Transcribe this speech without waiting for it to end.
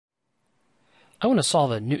I want to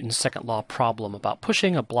solve a Newton's second law problem about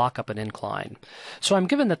pushing a block up an incline. So I'm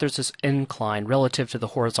given that there's this incline relative to the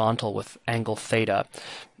horizontal with angle theta,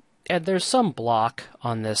 and there's some block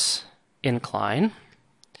on this incline,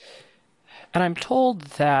 and I'm told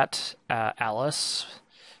that Alice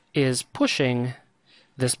is pushing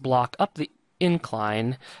this block up the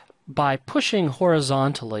incline by pushing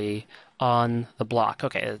horizontally on the block.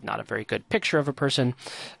 Okay, not a very good picture of a person,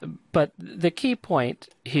 but the key point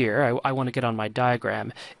here, I want to get on my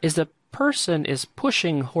diagram, is the person is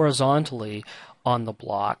pushing horizontally on the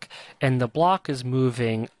block, and the block is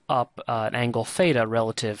moving up an angle theta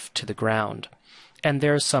relative to the ground. And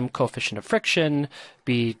there's some coefficient of friction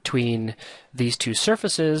between these two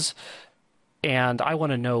surfaces, and I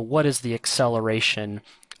want to know what is the acceleration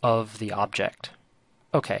of the object.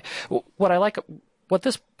 Okay, what I like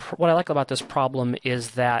about this problem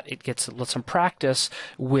is that it gets some practice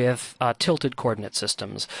with tilted coordinate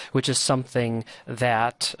systems, which is something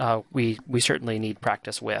that we certainly need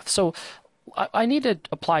practice with. So I need to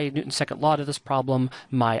apply Newton's second law to this problem.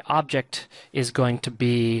 My object is going to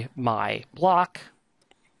be my block.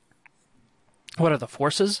 What are the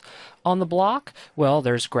forces on the block? Well,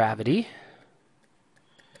 there's gravity,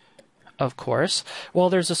 of course. Well,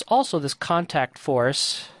 there's also this contact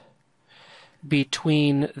force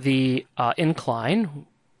between the incline,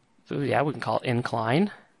 yeah, we can call it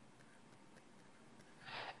incline,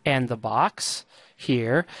 and the box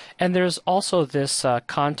here. And there's also this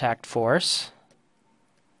contact force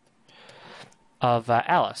of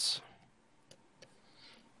Alice.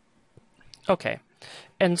 Okay,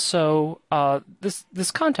 and so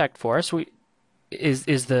this contact force is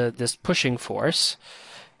this pushing force,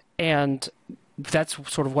 and that's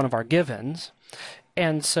sort of one of our givens.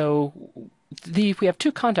 And so we have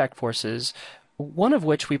two contact forces, one of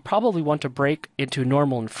which we probably want to break into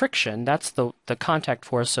normal and friction. That's the contact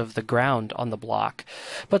force of the ground on the block.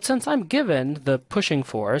 But since I'm given the pushing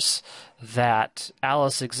force that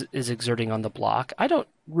Alice is exerting on the block, I don't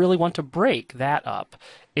really want to break that up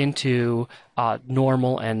into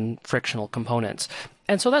normal and frictional components.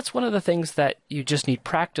 And so that's one of the things that you just need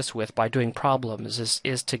practice with by doing problems,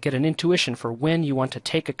 is to get an intuition for when you want to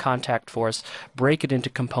take a contact force, break it into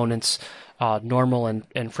components, normal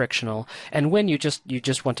and frictional, and when you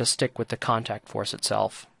just want to stick with the contact force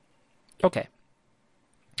itself. Okay,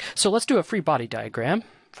 so let's do a free body diagram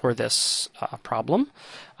for this problem.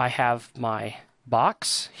 I have my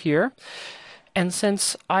box here, and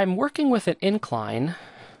since I'm working with an incline,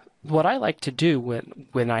 what I like to do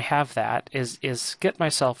when I have that is get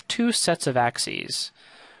myself two sets of axes.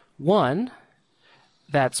 One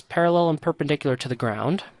that's parallel and perpendicular to the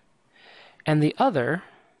ground, and the other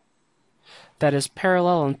that is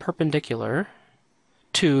parallel and perpendicular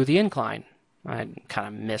to the incline. I kind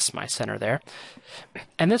of miss my center there.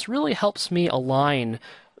 And this really helps me align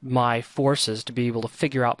my forces to be able to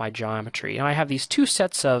figure out my geometry. Now I have these two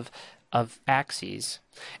sets of axes,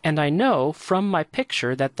 and I know from my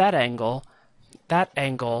picture that that angle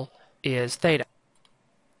is theta.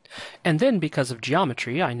 And then because of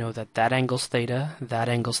geometry, I know that that angle's theta, that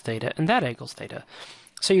angle's theta, and that angle's theta.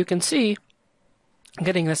 So you can see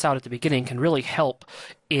getting this out at the beginning can really help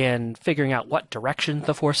in figuring out what direction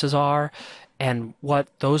the forces are and what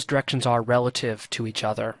those directions are relative to each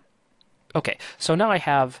other. Okay, so now I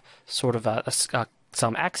have sort of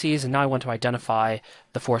some axes, and now I want to identify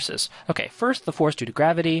the forces. Okay, first the force due to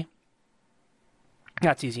gravity.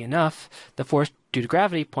 That's easy enough. The force due to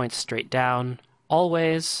gravity points straight down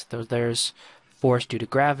always. There's force due to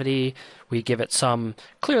gravity. We give it some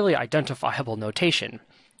clearly identifiable notation.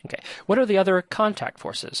 Okay, what are the other contact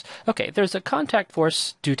forces? Okay, there's a contact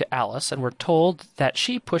force due to Alice, and we're told that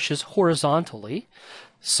she pushes horizontally.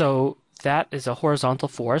 So that is a horizontal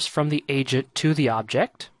force from the agent to the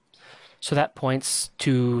object. So that points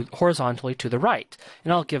to horizontally to the right.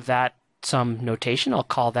 And I'll give that some notation. I'll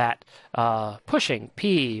call that pushing,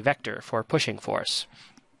 P vector for pushing force.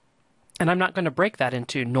 And I'm not going to break that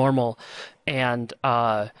into normal and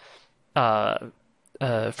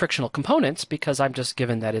frictional components because I'm just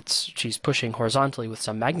given that she's pushing horizontally with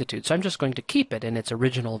some magnitude. So I'm just going to keep it in its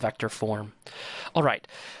original vector form. All right.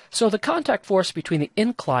 So the contact force between the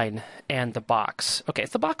incline and the box. Okay,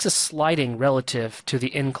 the box is sliding relative to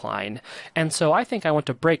the incline, and so I think I want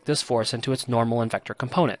to break this force into its normal and vector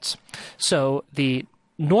components. So the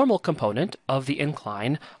normal component of the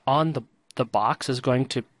incline on the box is going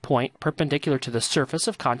to point perpendicular to the surface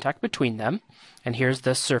of contact between them, and here's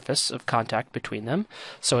the surface of contact between them.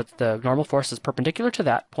 So the normal force is perpendicular to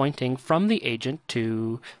that, pointing from the agent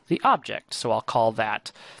to the object. So I'll call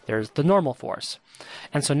that, there's the normal force.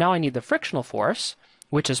 And so now I need the frictional force,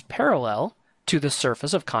 which is parallel to the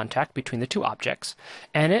surface of contact between the two objects,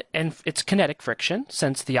 and it's kinetic friction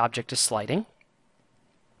since the object is sliding,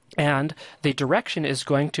 and the direction is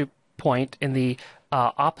going to point in the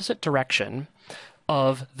opposite direction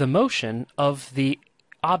of the motion of the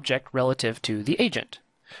object relative to the agent.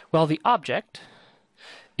 Well, the object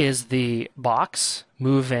is the box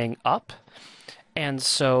moving up, and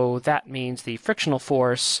so that means the frictional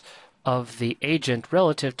force of the agent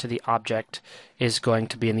relative to the object is going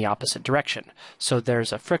to be in the opposite direction. So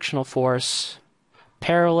there's a frictional force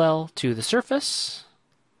parallel to the surface,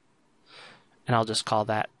 and I'll just call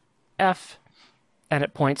that F, and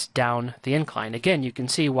it points down the incline. Again, you can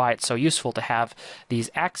see why it's so useful to have these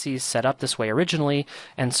axes set up this way originally,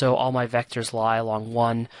 and so all my vectors lie along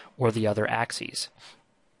one or the other axes.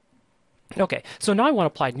 Okay, so now I want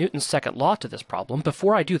to apply Newton's second law to this problem.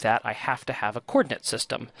 Before I do that, I have to have a coordinate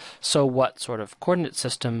system. So what sort of coordinate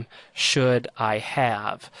system should I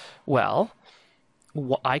have? Well,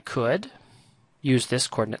 I could use this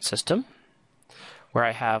coordinate system, where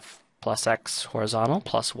I have plus x horizontal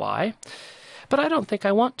plus y, but I don't think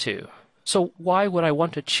I want to. So why would I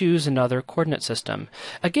want to choose another coordinate system?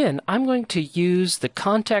 Again, I'm going to use the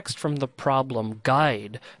context from the problem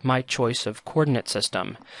guide my choice of coordinate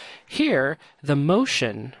system. Here, the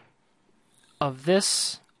motion of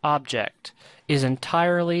this object is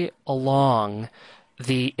entirely along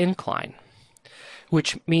the incline,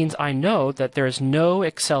 which means I know that there is no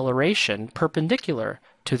acceleration perpendicular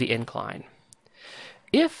to the incline.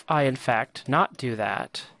 If I, in fact, not do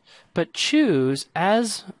that, but choose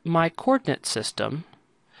as my coordinate system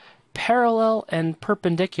parallel and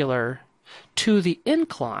perpendicular to the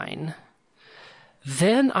incline,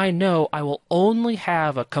 then I know I will only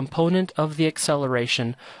have a component of the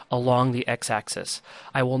acceleration along the x-axis.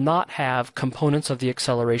 I will not have components of the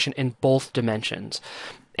acceleration in both dimensions.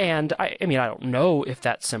 And I mean, I don't know if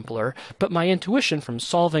that's simpler, but my intuition from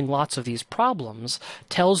solving lots of these problems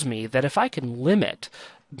tells me that if I can limit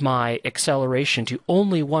my acceleration to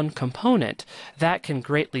only one component, that can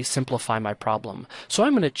greatly simplify my problem. So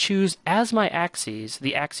I'm going to choose as my axes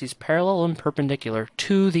the axes parallel and perpendicular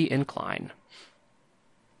to the incline.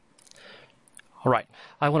 All right,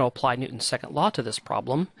 I want to apply Newton's second law to this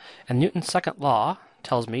problem, and Newton's second law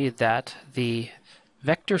tells me that the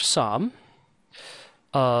vector sum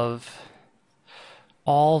of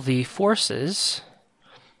all the forces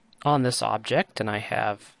on this object, and I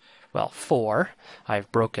have, well, 4.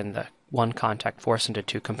 I've broken the one contact force into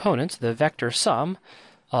 2 components. The vector sum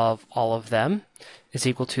of all of them is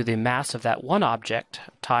equal to the mass of that one object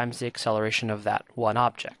times the acceleration of that one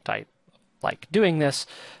object. I like doing this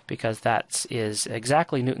because that is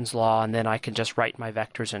exactly Newton's law, and then I can just write my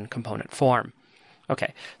vectors in component form.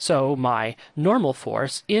 Okay, so my normal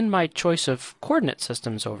force in my choice of coordinate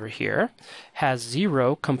systems over here has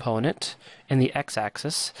 0 component in the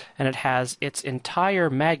x-axis, and it has its entire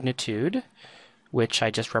magnitude, which I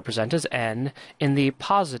just represent as n, in the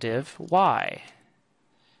positive y-axis.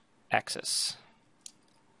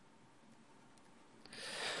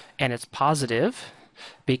 And it's positive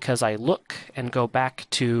because I look and go back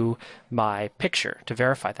to my picture to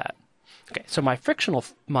verify that. Okay, so my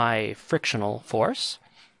frictional force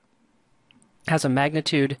has a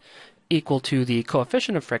magnitude equal to the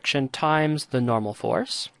coefficient of friction times the normal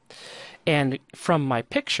force. And from my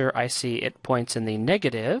picture, I see it points in the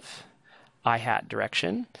negative I hat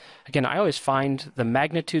direction. Again, I always find the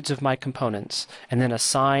magnitudes of my components and then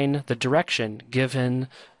assign the direction given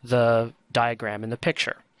the diagram in the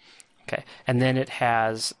picture. Okay, and then it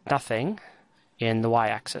has nothing in the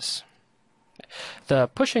y-axis. The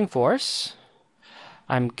pushing force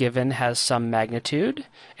I'm given has some magnitude,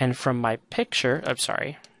 and from my picture,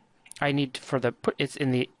 I need it's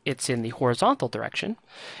in the horizontal direction,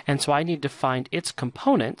 and so I need to find its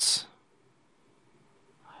components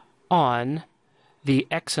on the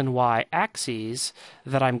x and y axes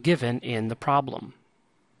that I'm given in the problem.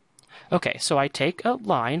 Okay, so I take a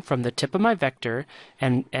line from the tip of my vector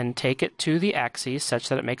and take it to the axes such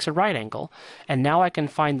that it makes a right angle, and now I can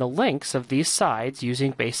find the lengths of these sides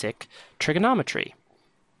using basic trigonometry.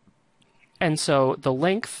 And so the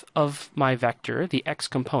length of my vector, the x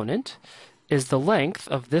component, is the length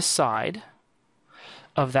of this side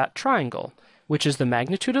of that triangle, which is the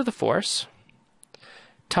magnitude of the force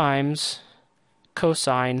times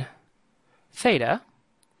cosine theta,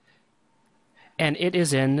 and it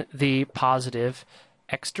is in the positive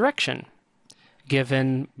x direction,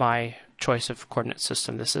 given my choice of coordinate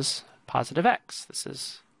system. This is positive x, this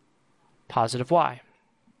is positive y.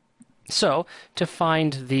 So to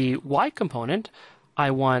find the y component, I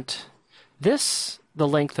want the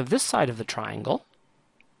length of this side of the triangle,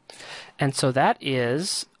 And so that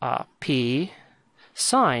is p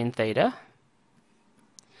sine theta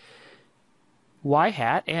y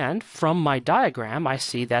hat, and from my diagram I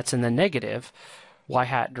see that's in the negative y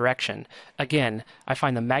hat direction. Again, I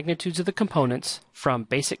find the magnitudes of the components from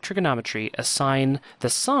basic trigonometry, assign the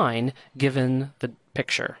sign given the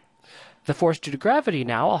picture. The force due to gravity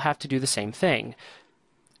now, I'll have to do the same thing.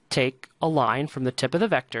 Take a line from the tip of the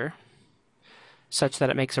vector such that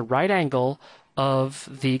it makes a right angle of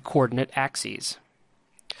the coordinate axes.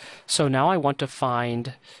 So now I want to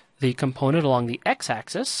find the component along the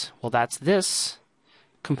x-axis. Well, that's this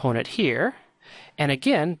component here. And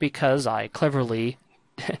again, because I cleverly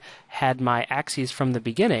had my axes from the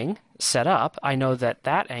beginning set up, I know that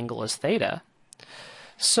that angle is theta.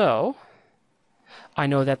 So I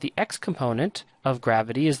know that the x component of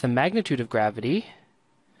gravity is the magnitude of gravity,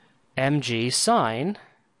 mg sine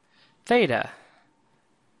theta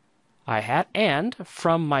I hat, and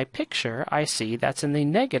from my picture I see that's in the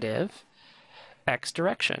negative x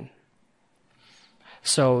direction.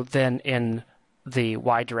 So then in the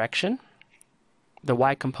y direction, the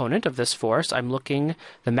y component of this force, I'm looking,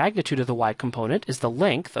 the magnitude of the y component is the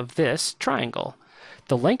length of this triangle.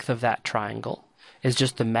 The length of that triangle is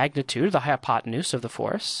just the magnitude, the hypotenuse of the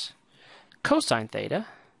force, cosine theta,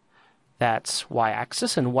 that's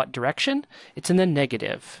y-axis, and what direction? It's in the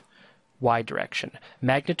negative y direction.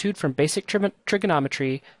 Magnitude from basic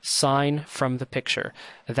trigonometry, sine from the picture.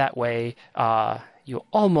 That way, you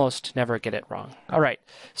almost never get it wrong. All right,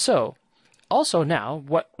 so also now,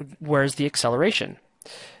 where's the acceleration?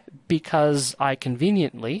 Because I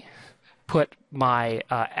conveniently put my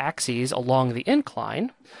axes along the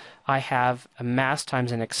incline, I have a mass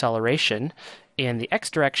times an acceleration in the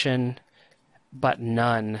x direction, but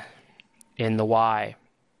none in the y.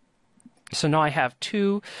 So now I have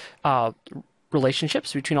two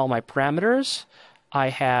relationships between all my parameters. I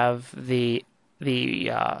have the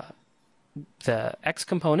x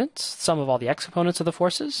components, sum of all the x components of the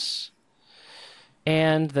forces,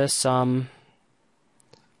 and the sum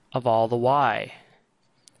of all the y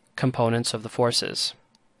components of the forces.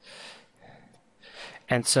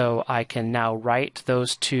 And so I can now write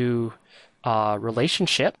those two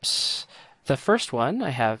relationships. The first one,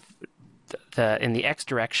 I have in the x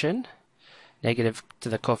direction, negative to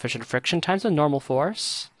the coefficient of friction times the normal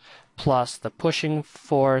force, plus the pushing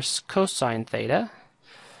force cosine theta,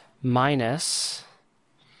 minus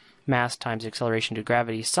mass times the acceleration due to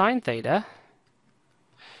gravity sine theta,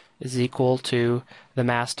 is equal to the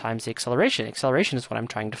mass times the acceleration. Acceleration is what I'm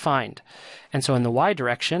trying to find. And so in the y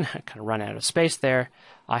direction, I kind of run out of space there,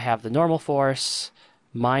 I have the normal force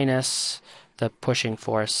minus the pushing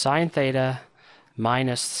force sine theta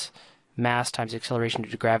minus mass times the acceleration due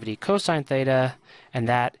to gravity cosine theta, and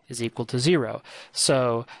that is equal to 0.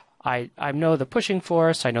 So I know the pushing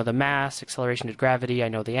force, I know the mass, acceleration due to gravity, I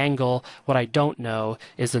know the angle. What I don't know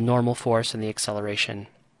is the normal force and the acceleration.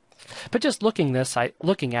 But just looking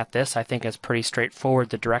at this, I think is pretty straightforward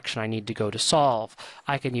the direction I need to go to solve.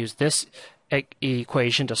 I can use this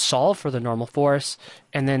equation to solve for the normal force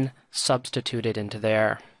and then substitute it into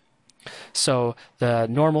there. So the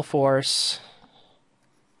normal force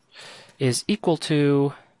is equal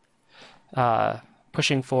to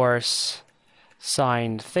pushing force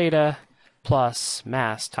sine theta plus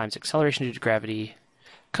mass times acceleration due to gravity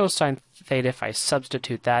cosine theta. If I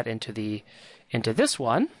substitute that into this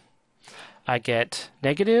one, I get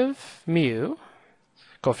negative mu,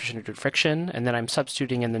 coefficient due to friction, and then I'm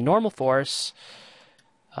substituting in the normal force,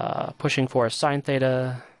 pushing force sine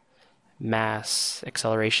theta, mass,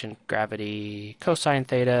 acceleration, gravity, cosine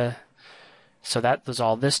theta. So that was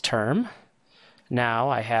all this term. Now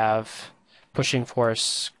I have pushing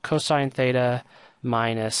force cosine theta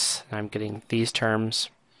minus, I'm getting these terms,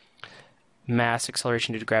 mass,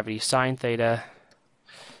 acceleration due to gravity sine theta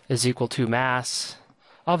is equal to mass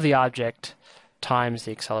of the object times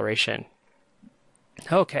the acceleration.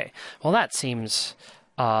 Okay, well that seems,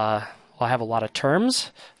 well, I have a lot of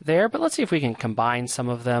terms there, but let's see if we can combine some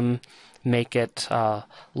of them, make it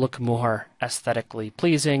look more aesthetically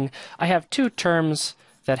pleasing. I have two terms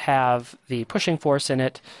that have the pushing force in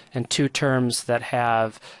it and two terms that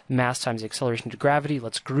have mass times the acceleration due to gravity.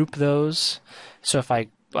 Let's group those. So if I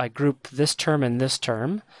group this term and this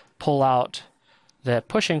term, pull out the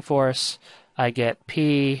pushing force, I get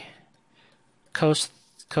P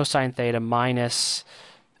cosine theta minus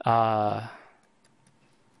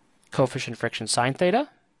coefficient of friction sine theta.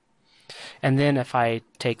 And then if I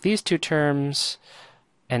take these two terms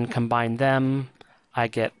and combine them, I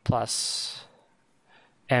get plus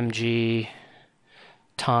mg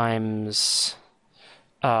times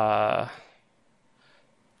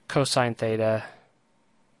cosine theta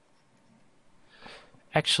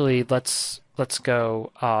Actually, let's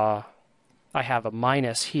go, I have a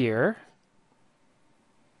minus here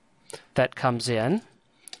that comes in.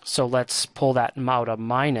 So let's pull that out of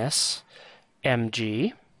minus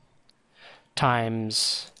mg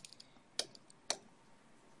times,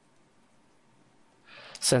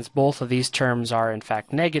 since both of these terms are in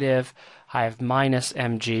fact negative, I have minus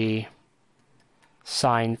mg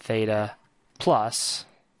sine theta plus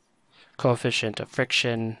coefficient of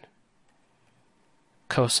friction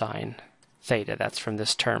cosine theta. That's from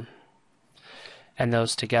this term. And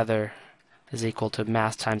those together is equal to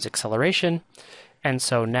mass times acceleration. And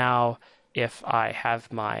so now if I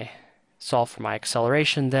have my solve for my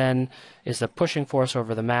acceleration, then is the pushing force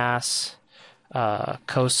over the mass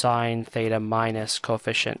cosine theta minus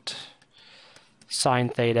coefficient sine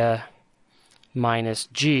theta minus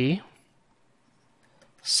g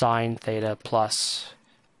sine theta plus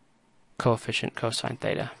coefficient cosine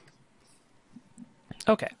theta.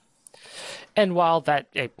 Okay. And while that,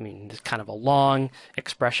 I mean, it's kind of a long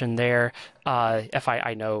expression there, if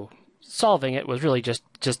I know solving it was really just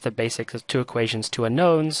the basics of two equations, two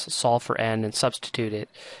unknowns, solve for n, and substitute it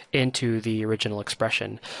into the original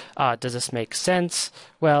expression. Does this make sense?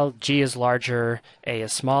 Well, g is larger, a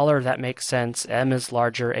is smaller, that makes sense. M is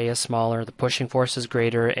larger, a is smaller, the pushing force is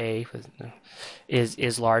greater, a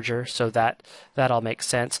is larger, so that all makes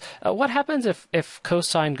sense. What happens if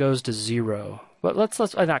cosine goes to 0? Well, let's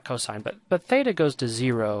not cosine, but theta goes to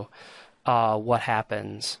 0. What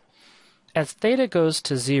happens? As theta goes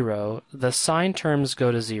to 0, the sine terms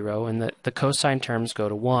go to 0, and the cosine terms go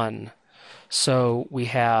to 1. So we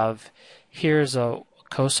have, here's a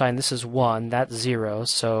cosine, this is 1, that's 0,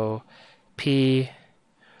 so p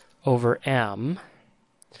over m,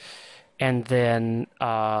 and then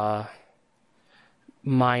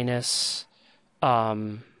minus,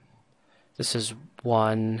 this is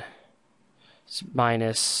 1,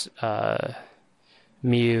 minus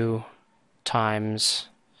mu times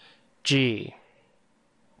g.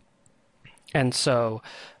 And so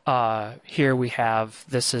here we have,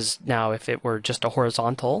 this is now if it were just a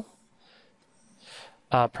horizontal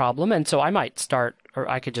problem. And so I might start, or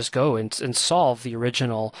I could just go and solve the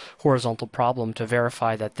original horizontal problem to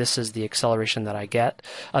verify that this is the acceleration that I get.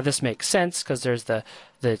 This makes sense because there's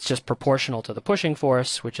it's just proportional to the pushing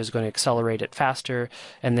force, which is going to accelerate it faster.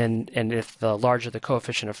 And if the larger the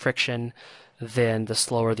coefficient of friction, then the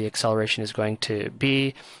slower the acceleration is going to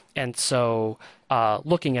be. And so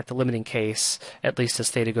looking at the limiting case, at least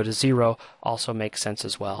as theta go to 0, also makes sense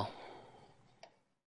as well.